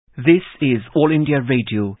This is All India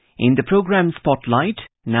Radio. In the program Spotlight,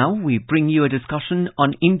 now we bring you a discussion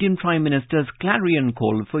on Indian Prime Minister's clarion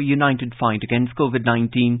call for united fight against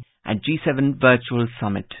COVID-19 at G7 Virtual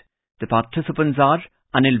Summit. The participants are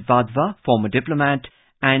Anil Vadva, former diplomat,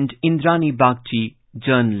 and Indrani Bagchi,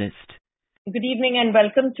 journalist. Good evening and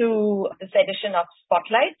welcome to this edition of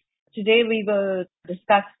Spotlight. Today we will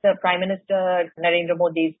discuss the Prime Minister Narendra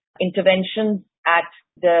Modi's interventions at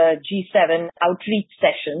the G7 outreach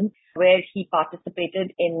session, where he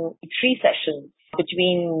participated in 3 sessions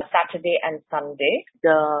between Saturday and Sunday.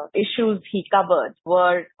 The issues he covered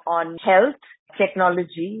were on health,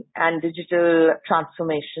 technology and digital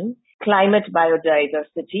transformation, climate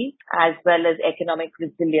biodiversity, as well as economic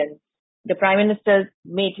resilience. The Prime Minister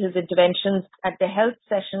made his interventions at the health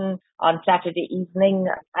session on Saturday evening.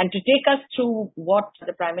 And to take us through what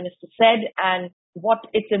the Prime Minister said and what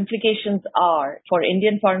its implications are for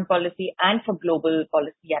Indian foreign policy and for global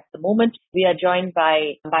policy at the moment, we are joined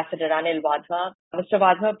by Ambassador Anil Vadva. Mr.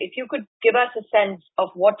 Vadva, if you could give us a sense of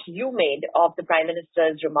what you made of the Prime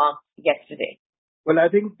Minister's remarks yesterday. Well, I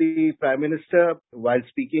think the Prime Minister, while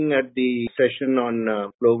speaking at the session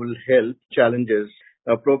on global health challenges,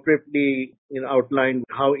 appropriately outlined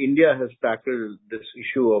how India has tackled this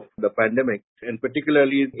issue of the pandemic, and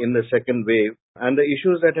particularly in the second wave, and the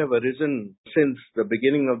issues that have arisen since the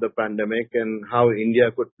beginning of the pandemic and how India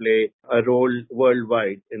could play a role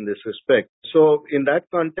worldwide in this respect. So in that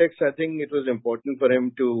context, I think it was important for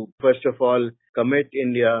him to, first of all, commit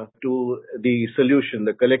India to the solution,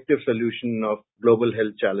 the collective solution of global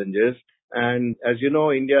health challenges. And as you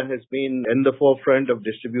know, India has been in the forefront of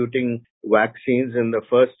distributing vaccines in the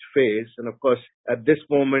first phase. And of course, at this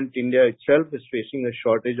moment, India itself is facing a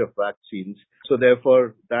shortage of vaccines. So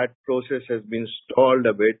therefore, that process has been stalled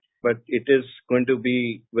a bit. But it is going to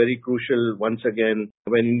be very crucial once again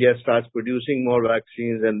when India starts producing more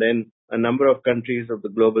vaccines, and then a number of countries of the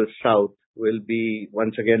global south will be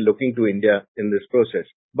once again looking to India in this process.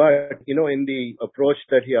 But, in the approach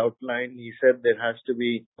that he outlined, he said there has to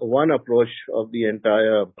be one approach of the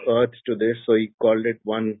entire earth to this. So he called it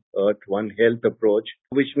One Earth, One Health approach,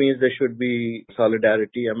 which means there should be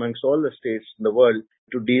solidarity amongst all the states in the world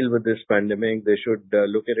to deal with this pandemic. They should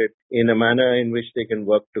look at it in a manner in which they can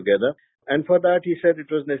work together. And for that, he said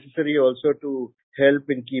it was necessary also to help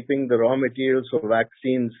in keeping the raw materials for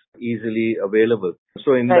vaccines easily available.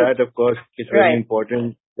 So in that, of course, it's very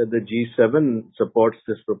important that the G7 supports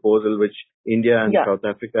this proposal, which India and South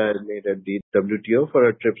Africa have made at the WTO for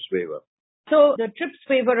a TRIPS waiver. So the TRIPS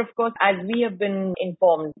waiver, of course, as we have been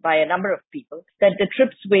informed by a number of people, that the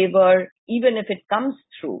TRIPS waiver, even if it comes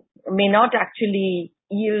through, may not actually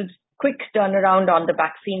yield quick turnaround on the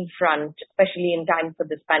vaccine front, especially in time for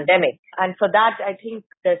this pandemic. And for that, I think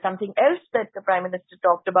there's something else that the Prime Minister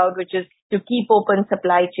talked about, which is to keep open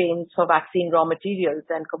supply chains for vaccine raw materials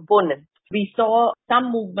and components. We saw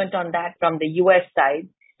some movement on that from the US side.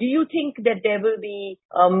 Do you think that there will be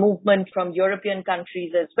a movement from European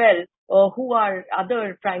countries as well, or who are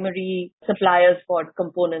other primary suppliers for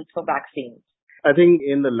components for vaccines? I think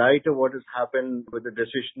in the light of what has happened with the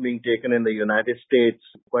decision being taken in the United States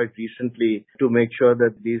quite recently to make sure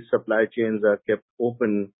that these supply chains are kept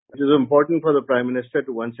open, it is important for the Prime Minister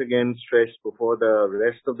to once again stress before the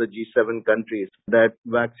rest of the G7 countries that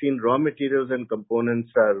vaccine raw materials and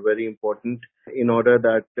components are very important in order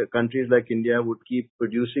that countries like India would keep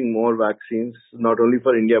producing more vaccines, not only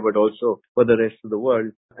for India but also for the rest of the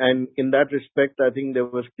world. And in that respect, I think there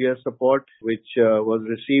was clear support which was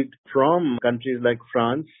received from countries like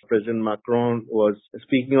France. President Macron was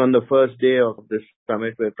speaking on the first day of this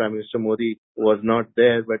summit where Prime Minister Modi was not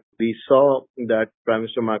there, but we saw that Prime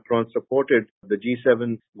Minister Macron supported the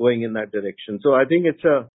G7 going in that direction. So I think it's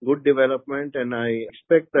a good development, and I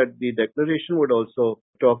expect that the declaration would also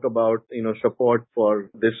talk about, support for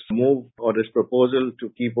this move or this proposal to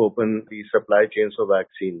keep open the supply chains for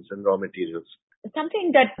vaccines and raw materials. Something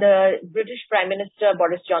that the British Prime Minister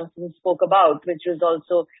Boris Johnson spoke about, which was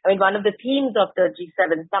also, one of the themes of the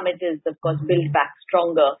G7 summit is, of course, Build Back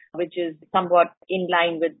Stronger, which is somewhat in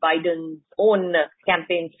line with Biden's own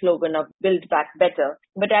campaign slogan of Build Back Better.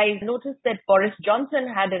 But I noticed that Boris Johnson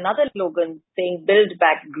had another slogan saying Build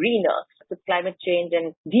Back Greener. With climate change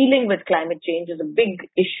and dealing with climate change is a big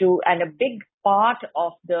issue and a big part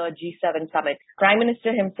of the G7 summit. Prime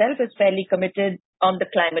Minister himself is fairly committed on the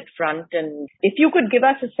climate front. And if you could give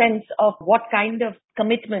us a sense of what kind of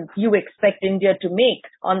commitments you expect India to make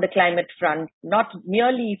on the climate front, not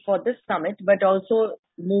merely for this summit, but also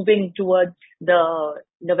moving towards the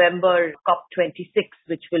November COP26,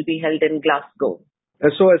 which will be held in Glasgow.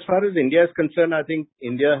 So as far as India is concerned, I think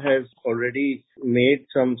India has already made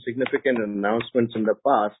some significant announcements in the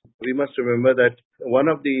past. We must remember that one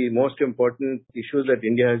of the most important issues that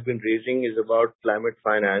India has been raising is about climate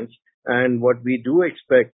finance. And what we do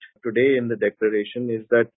expect today in the declaration is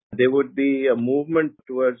that there would be a movement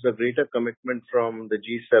towards a greater commitment from the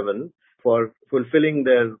G7 for fulfilling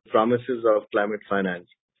their promises of climate finance.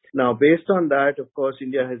 Now, based on that, of course,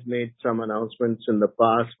 India has made some announcements in the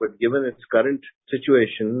past, but given its current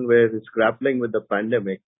situation where it's grappling with the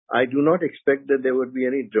pandemic, I do not expect that there would be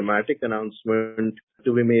any dramatic announcement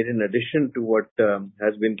to be made in addition to what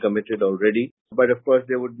has been committed already. But of course,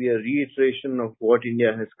 there would be a reiteration of what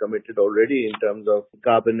India has committed already in terms of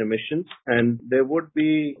carbon emissions. And there would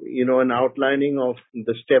be, an outlining of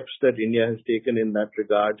the steps that India has taken in that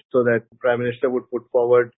regard so that the Prime Minister would put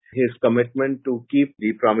forward his commitment to keep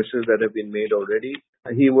the promises that have been made already.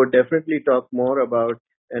 He would definitely talk more about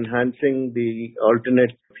enhancing the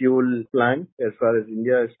alternate fuel plan as far as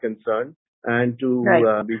India is concerned and to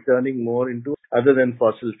be turning more into other than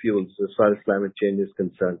fossil fuels as far as climate change is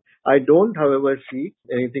concerned. I don't, however, see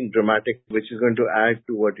anything dramatic which is going to add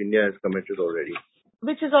to what India has committed already.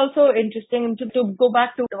 Which is also interesting to go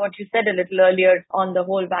back to what you said a little earlier on the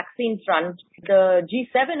whole vaccine front. The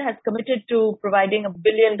G7 has committed to providing 1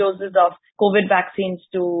 billion doses of COVID vaccines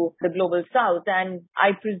to the global south. And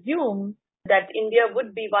I presume that India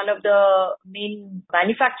would be one of the main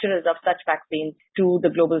manufacturers of such vaccines to the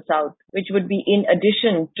global south, which would be in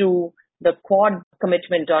addition to the Quad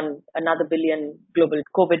commitment on another 1 billion global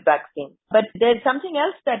COVID vaccine. But there's something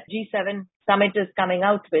else that G7 summit is coming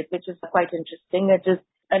out with, which is quite interesting. It is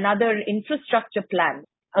another infrastructure plan,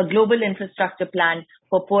 a global infrastructure plan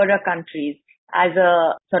for poorer countries as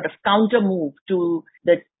a sort of counter move to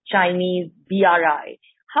the Chinese BRI.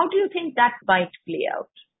 How do you think that might play out?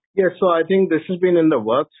 Yes, so I think this has been in the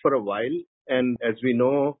works for a while. And as we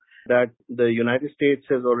know, that the United States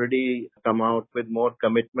has already come out with more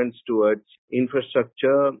commitments towards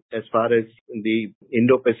infrastructure as far as the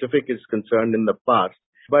Indo-Pacific is concerned in the past.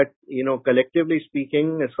 But, collectively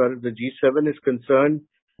speaking, as far as the G7 is concerned,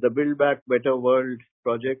 the Build Back Better World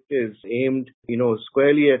project is aimed,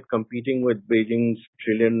 squarely at competing with Beijing's $1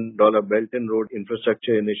 trillion Belt and Road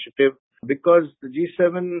Infrastructure Initiative. Because the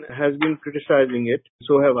G7 has been criticizing it,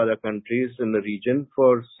 so have other countries in the region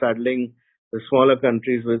for saddling the smaller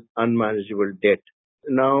countries with unmanageable debt.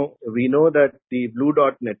 Now, we know that the Blue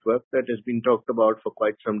Dot network that has been talked about for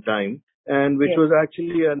quite some time, and which was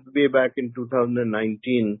actually way back in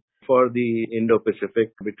 2019 for the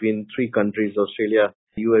Indo-Pacific between three countries, Australia,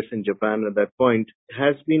 US and Japan at that point,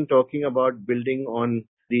 has been talking about building on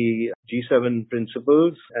the G7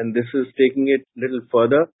 principles, and this is taking it a little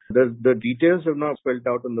further. The details have not spelled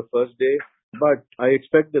out on the first day, but I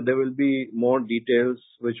expect that there will be more details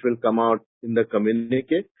which will come out in the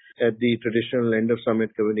communique at the traditional end of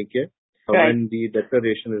summit communique when the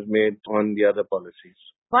declaration is made on the other policies.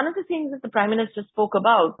 One of the things that the Prime Minister spoke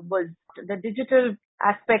about was the digital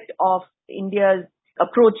aspect of India's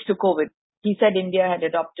approach to COVID. He said India had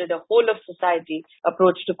adopted a whole of society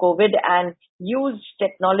approach to COVID and used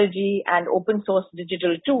technology and open source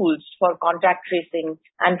digital tools for contact tracing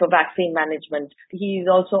and for vaccine management. He's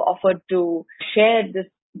also offered to share this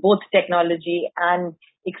both technology and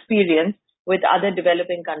experience with other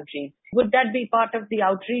developing countries. Would that be part of the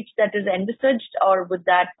outreach that is envisaged, or would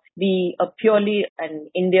that be a purely an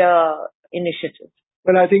India initiative?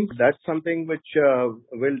 Well, I think that's something which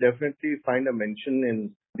will definitely find a mention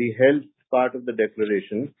in the health part of the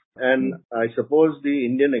declaration. And I suppose the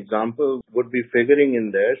Indian example would be figuring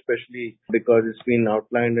in there, especially because it's been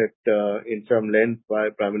outlined in some length by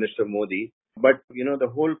Prime Minister Modi. But,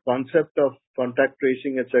 the whole concept of contact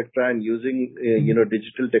tracing, etc., and using,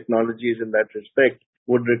 digital technologies in that respect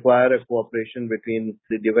would require a cooperation between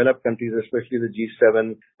the developed countries, especially the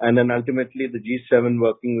G7, and then ultimately the G7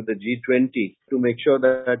 working with the G20 to make sure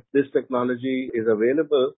that this technology is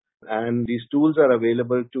available and these tools are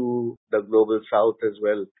available to the global south as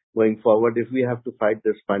well going forward if we have to fight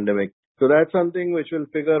this pandemic. So that's something which will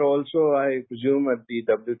figure also, I presume, at the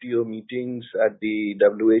WTO meetings, at the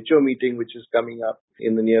WHO meeting, which is coming up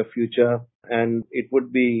in the near future. And it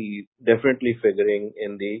would be definitely figuring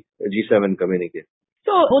in the G7 communique.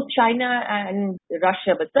 So both China and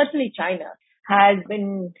Russia, but certainly China, has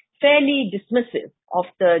been fairly dismissive of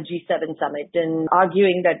the G7 summit and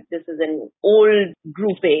arguing that this is an old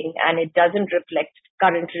grouping and it doesn't reflect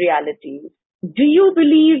current realities. Do you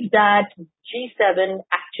believe that G7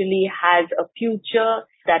 actually has a future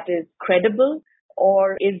that is credible,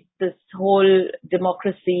 or is this whole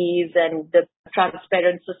democracies and the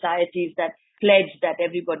transparent societies that pledge that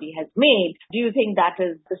everybody has made. Do you think that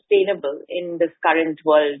is sustainable in this current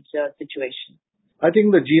world situation? I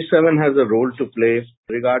think the G7 has a role to play,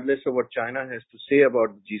 regardless of what China has to say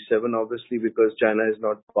about the G7, obviously, because China is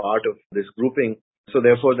not part of this grouping. So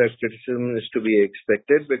therefore, that criticism is to be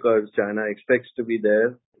expected because China expects to be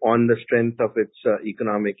there on the strength of its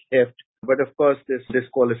economic heft. But of course, this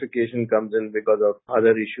disqualification comes in because of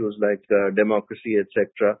other issues like democracy,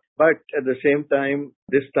 etc. But at the same time,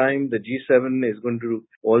 this time the G7 is going to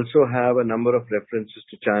also have a number of references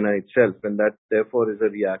to China itself, and that therefore is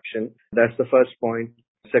a reaction. That's the first point.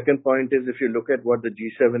 Second point is if you look at what the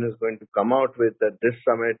G7 is going to come out with at this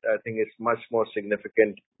summit, I think it's much more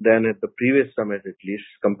significant than at the previous summit, at least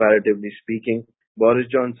comparatively speaking. Boris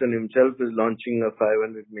Johnson himself is launching a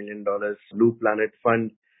 $500 million Blue Planet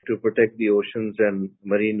Fund to protect the oceans and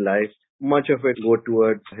marine life. Much of it go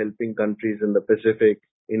towards helping countries in the Pacific,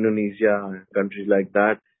 Indonesia, countries like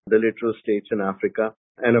that, the littoral states in Africa.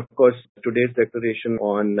 And of course, today's declaration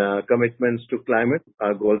on commitments to climate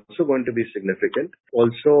are also going to be significant.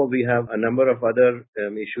 Also, we have a number of other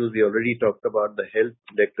issues. We already talked about the health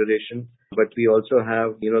declaration, but we also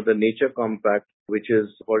have, the Nature Compact, which is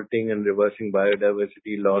halting and reversing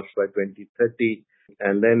biodiversity loss by 2030,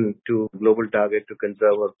 and then to global target to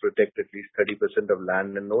conserve or protect at least 30% of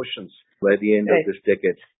land and oceans by the end of this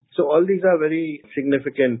decade. So all these are very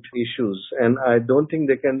significant issues, and I don't think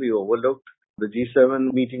they can be overlooked. The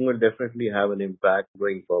G7 meeting will definitely have an impact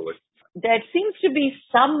going forward. There seems to be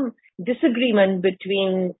some disagreement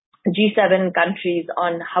between G7 countries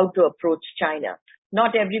on how to approach China.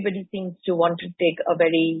 Not everybody seems to want to take a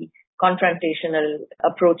very confrontational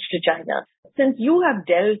approach to China. Since you have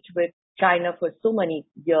dealt with China for so many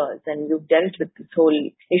years and you've dealt with this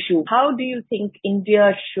whole issue, how do you think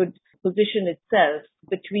India should position itself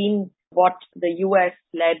between what the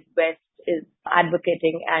US-led West is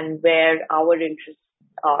advocating and where our interests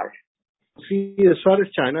are? See, as far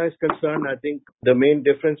as China is concerned, I think the main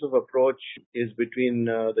difference of approach is between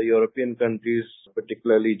the European countries,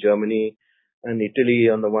 particularly Germany and Italy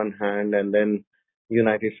on the one hand, and then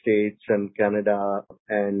United States and Canada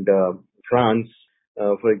and France,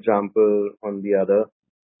 for example, on the other.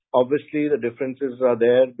 Obviously, the differences are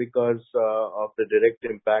there because of the direct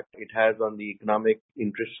impact it has on the economic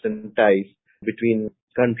interest and ties between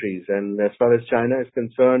countries. And as far as China is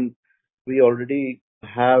concerned, we already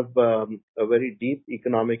have a very deep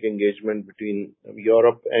economic engagement between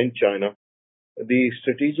Europe and China. The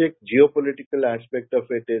strategic geopolitical aspect of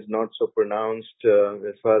it is not so pronounced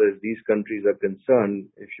as far as these countries are concerned.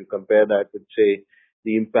 If you compare that with, say,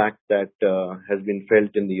 the impact that has been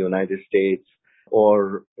felt in the United States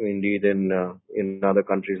or indeed in other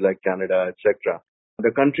countries like Canada, etc.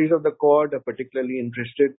 The countries of the Quad are particularly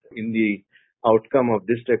interested in the outcome of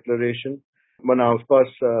this declaration. But now, of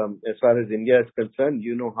course, as far as India is concerned,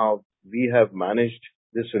 you know how we have managed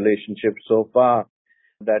this relationship so far,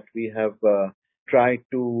 that we have tried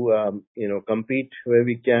to, compete where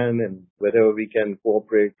we can, and wherever we can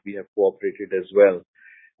cooperate, we have cooperated as well.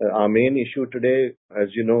 Our main issue today,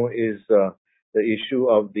 as you know, is the issue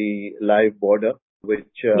of the live border,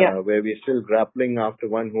 which where we're still grappling after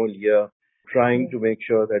one whole year, trying to make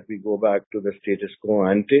sure that we go back to the status quo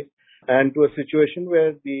ante, and to a situation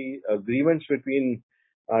where the agreements between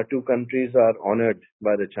our two countries are honored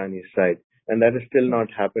by the Chinese side. And that has still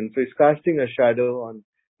not happened. So it's casting a shadow on,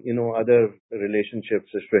 other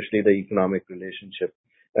relationships, especially the economic relationship.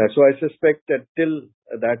 So I suspect that till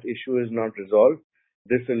that issue is not resolved,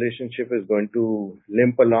 this relationship is going to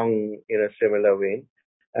limp along in a similar vein.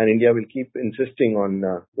 And India will keep insisting on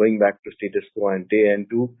going back to status quo ante and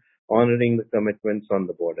to honoring the commitments on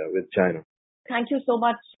the border with China. Thank you so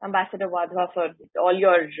much, Ambassador Wadhwa, for all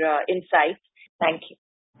your insights. Thank you.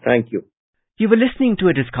 Thank you. You were listening to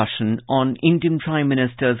a discussion on Indian Prime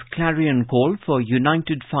Minister's clarion call for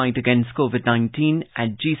united fight against COVID-19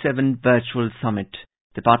 at G7 Virtual Summit.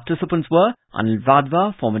 The participants were Anil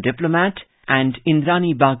Wadhwa, former diplomat, and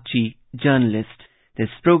Indrani Bagchi, journalist. This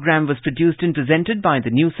program was produced and presented by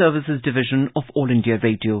the News Services Division of All India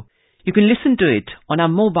Radio. You can listen to it on our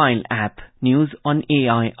mobile app, News on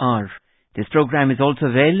AIR. This program is also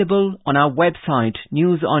available on our website,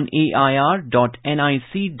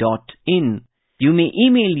 newsonair.nic.in. You may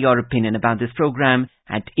email your opinion about this program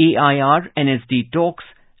at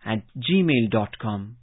airnsdtalks@gmail.com.